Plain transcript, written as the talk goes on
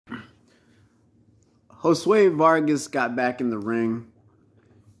Josue Vargas got back in the ring,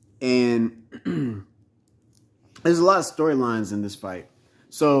 and there's a lot of storylines in this fight.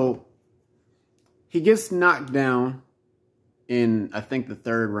 So he gets knocked down in, I think, the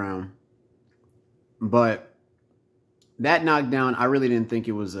third round. But that knockdown, I really didn't think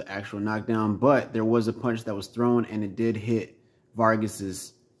it was an actual knockdown, but there was a punch that was thrown, and it did hit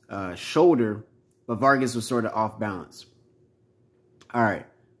Vargas's shoulder, but Vargas was sort of off balance. All right.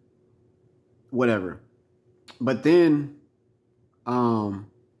 Whatever. But then Demario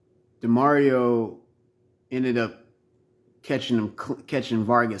ended up catching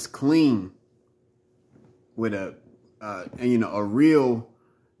Vargas clean with a real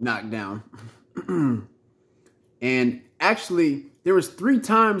knockdown. And actually, there was 3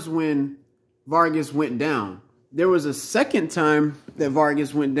 times when Vargas went down. There was a second time that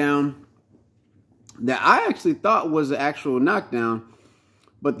Vargas went down that I actually thought was an actual knockdown,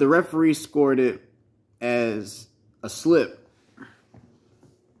 but the referee scored it as a slip.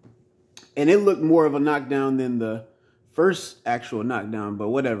 And it looked more of a knockdown than the first actual knockdown, but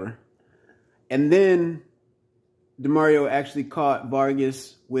whatever. And then Demario actually caught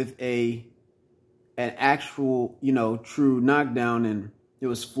Vargas with an actual, true knockdown, and it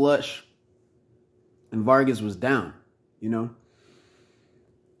was flush, and Vargas was down,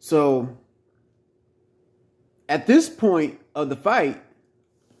 So at this point of the fight,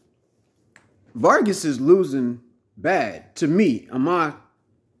 Vargas is losing bad to me, my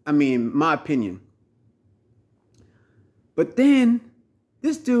opinion. But then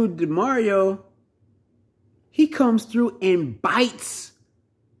this dude, Demario, he comes through and bites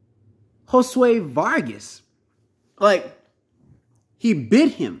Josue Vargas. Like, he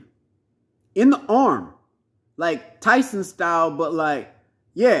bit him in the arm, like Tyson style, but like,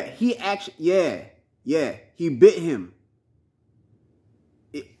 yeah, he bit him.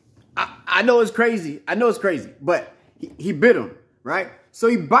 I know it's crazy. But he bit him, right? So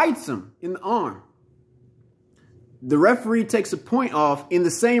he bites him in the arm. The referee takes a point off in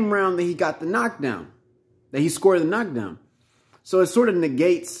the same round that he got the knockdown, that he scored the knockdown. So it sort of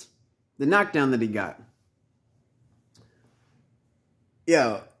negates the knockdown that he got.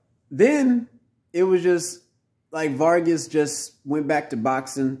 Yeah. Then it was just like Vargas just went back to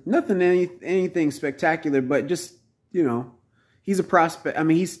boxing. Anything spectacular, but just, he's a prospect. I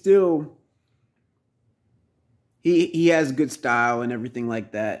mean, he's still... He has good style and everything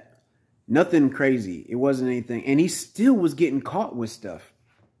like that. Nothing crazy. It wasn't anything. And he still was getting caught with stuff.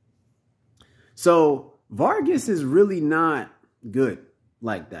 So Vargas is really not good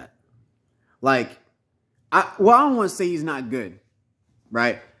like that. Like, I don't want to say he's not good,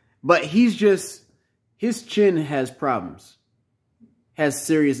 right? But he's just, his chin has problems, has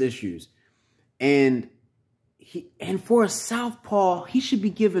serious issues. And for a southpaw, he should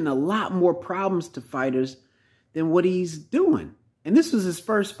be given a lot more problems to fighters than what he's doing. And this was his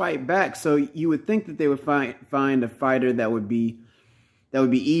first fight back, so you would think that they would find a fighter that would be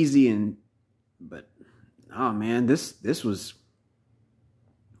easy, but oh man, this was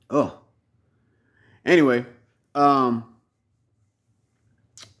Anyway, I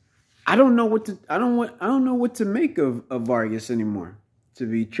don't know what to make of Vargas anymore, to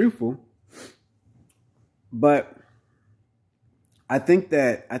be truthful. But I think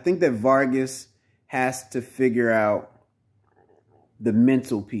that Vargas has to figure out the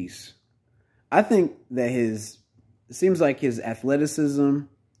mental piece. I think that it seems like his athleticism,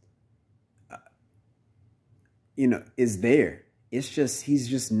 is there. It's just, he's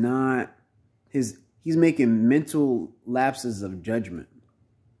just not, he's making mental lapses of judgment.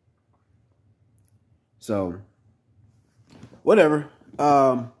 So, whatever.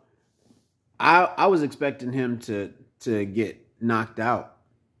 I was expecting him to get knocked out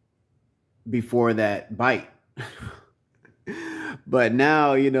before that bite. But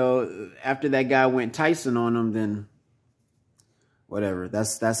now, after that guy went Tyson on him, then whatever.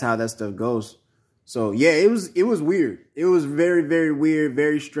 That's how that stuff goes. So yeah, it was weird. It was very, very weird,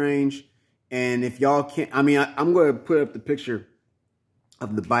 very strange. And if y'all can't, I'm going to put up the picture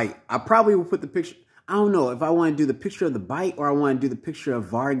of the bite. I probably will put the picture. I don't know if I want to do the picture of the bite or I want to do the picture of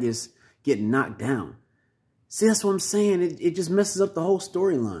Vargas getting knocked down. See, that's what I'm saying. It just messes up the whole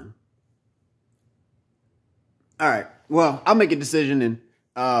storyline. All right. Well, I'll make a decision, and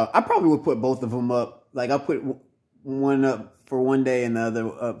I probably would put both of them up. Like, I'll put one up for one day and the other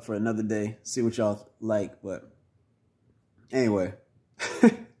up for another day. See what y'all like. But anyway,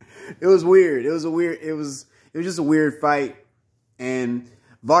 it was weird. It was just a weird fight, and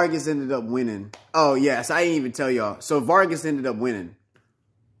Vargas ended up winning. Oh yes, I didn't even tell y'all. So Vargas ended up winning.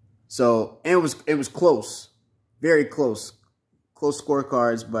 So, and it was close, very close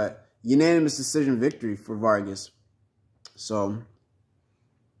scorecards, but unanimous decision victory for Vargas. So,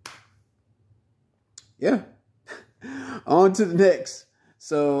 yeah. On to the next.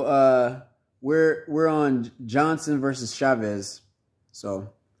 So, we're on Johnson versus Chavez. So,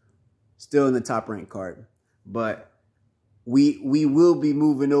 still in the top ranked card. But we will be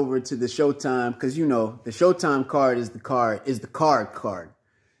moving over to the Showtime, because you know the Showtime card is the card.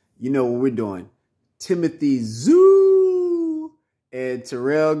 You know what we're doing. Timothy Zoo and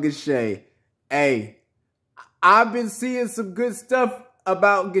Terrell Gachet. Hey, I've been seeing some good stuff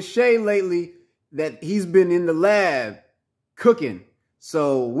about Gachet lately, that he's been in the lab cooking.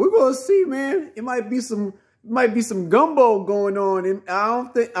 So we're gonna see, man. It might be some gumbo going on. And I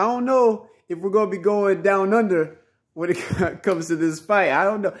don't know if we're gonna be going down under when it comes to this fight. I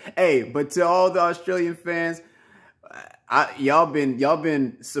don't know. Hey, but to all the Australian fans, y'all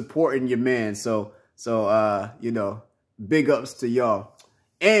been supporting your man. So you know, big ups to y'all.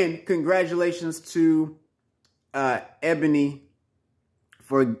 And congratulations to Ebony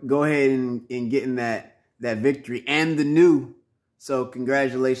for go ahead and getting that victory and the new. So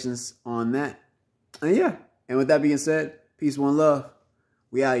congratulations on that. And yeah. And with that being said, peace, one love.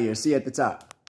 We out here. See you at the top.